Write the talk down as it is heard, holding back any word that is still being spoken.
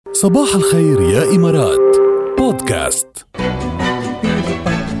صباح الخير يا إمارات بودكاست.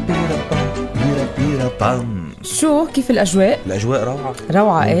 شو كيف الأجواء؟ الأجواء روعة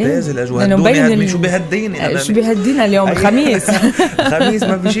روعة إيه؟ ممتاز الأجواء هدوني شو بيهديني شو بيهدينا اليوم الخميس؟ خميس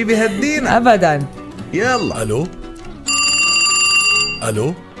ما في شي بيهدينا أبدا. يلا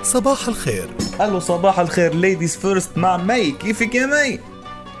ألو صباح الخير. ألو صباح الخير ليديز فيرست مع مي. كيفك يا مي؟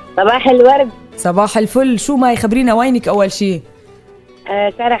 صباح الورد. صباح الفل. شو ما يخبرينا وينك أول شي؟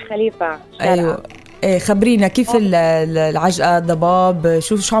 شارع خليفة. أيوة إيه خبرينا كيف العجقة الضباب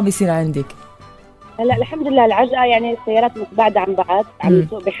شو عم بيصير عندك؟ هلا الحمد لله العجقة يعني السيارات متباعدة عن بعض عم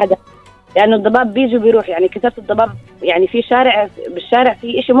يسوق بحدا لأنه الضباب بيجي وبيروح يعني كثرة الضباب يعني في شارع بالشارع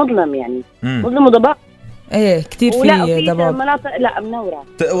في إشي مظلم يعني مظلم وضباب إيه كتير في ضباب مناطق لا منورة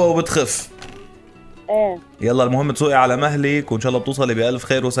تقوى وبتخف. إيه يلا المهم تسوقي على مهلك وإن شاء الله بتوصلي بألف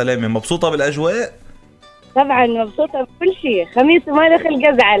خير وسلامة. مبسوطة بالأجواء؟ طبعا مبسوطة بكل شيء. خميس وما دخل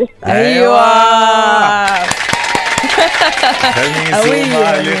جزعل. أيوة خميس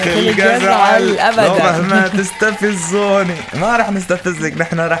وما دخل جزعل أبدا. مهما تستفزوني ما رح نستفزك،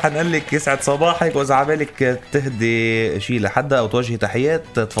 نحن رح نقول لك يسعد صباحك، وإذا عبالك تهدي شيء لحدا أو توجهي تحيات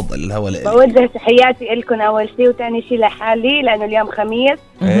تفضل الهواء لك. بوجه تحياتي لكم أول شيء، وتاني شيء لحالي لأنه اليوم خميس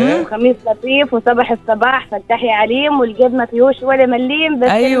وخميس لطيف وصباح الصباح فتحي عليم والجد ما فيهوش ولا مليم بس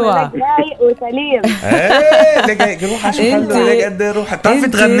أيوة رايق وسليم. ايه لك روح عشان لك قد روح. بتعرفي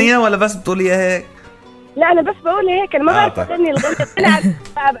تغنيها ولا بس بتقوليها هيك؟ لا أنا بس بقول هيك أنا ما بعرف أغني الغنى طلعت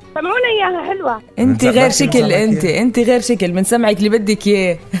سمعونا إياها حلوة. أنت غير شكل أنت غير شكل من سمعك اللي بدك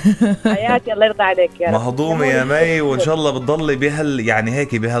إياه. حياتي الله يرضى عليك يا رب. مهضومة يا مي وإن شاء الله بتضلي يعني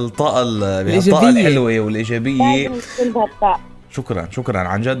هيك بهالطاقة الحلوة والإيجابية. شكرا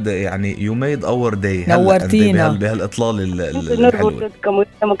عن جد يعني you made our day. نورتينا بهالإطلال الحلو. نربطكم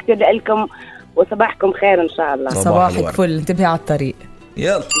ويسلموا كتير لكم وصباحكم خير إن شاء الله. صباحك فل. انتبهي على الطريق.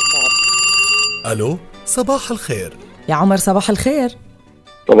 يلا ألو صباح الخير يا عمر. صباح الخير.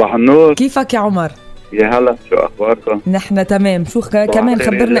 صباح النور. كيفك يا عمر؟ يا هلا شو أخباركم؟ نحن تمام. شو كمان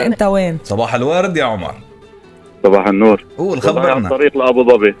خبرنا أنت وين؟ صباح الورد يا عمر. صباح النور. قول خبرنا. طريق لأبو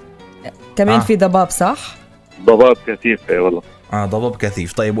ظبي كمان في ضباب صح؟ ضباب كثيف اي والله. ضباب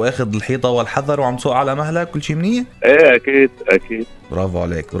كثيف. طيب واخذ الحيطة والحذر وعم تسوق على مهلك كل شيء منيح؟ ايه اكيد. برافو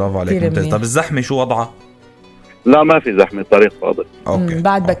عليك ممتاز. طب الزحمة شو وضعها؟ لا ما في زحمة، الطريق فاضي. اوكي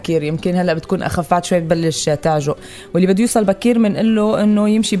بعد بكير يمكن هلا بتكون اخف، بعد شوي ببلش تعجق، واللي بده يوصل بكير من له انه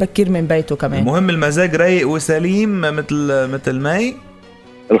يمشي بكير من بيته كمان. المهم المزاج رايق وسليم مثل ماي.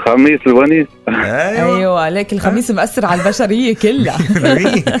 الخميس الونيس. ايوه عليك الخميس مأثر على البشرية كلها.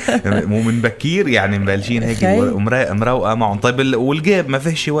 مو من بكير يعني مبلشين هيك مروقة معهم. طيب والجيب ما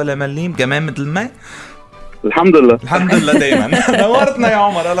فيهش ولا مليم كمان مثل ماي؟ الحمد لله دايما. نورتنا يا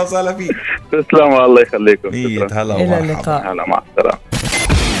عمر. اهلا وسهلا فيك. تسلموا الله يخليكم. هلا الى اللقاء. هلا مع السلامه.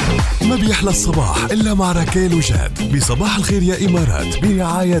 ما بيحلى الصباح إلا مع ركال وجاد بصباح الخير يا إمارات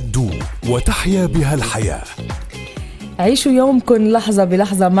برعاية دوم وتحيا بها الحياة. عيشوا يومكن لحظة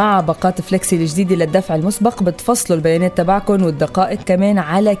بلحظة مع باقات فليكسي الجديدة للدفع المسبق. بتفصلوا البيانات تبعكن والدقائق كمان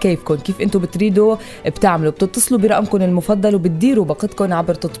على كيفكن، كيف انتو بتريدوا بتعملوا. بتتصلوا برقمكن المفضل وبتديروا باقتكن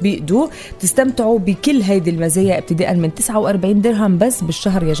عبر تطبيق دو. بتستمتعوا بكل هيدي المزايا ابتداء من 49 درهم بس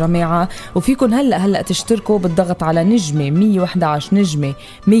بالشهر يا جماعة. وفيكن هلأ تشتركوا بالضغط على نجمة 111 نجمة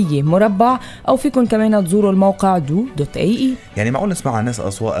 100 مربع، أو فيكن كمان تزوروا الموقع do.ae. يعني معقول نسمع عن ناس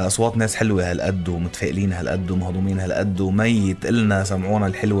أصوات ناس حلوة هالقد ومتفائلين هالقد ومهضومين هالقد وميت إلنا سمعونا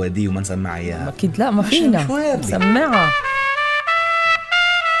الحلوة دي وما نسمع إياها؟ أكيد لا ما فينا سمعها.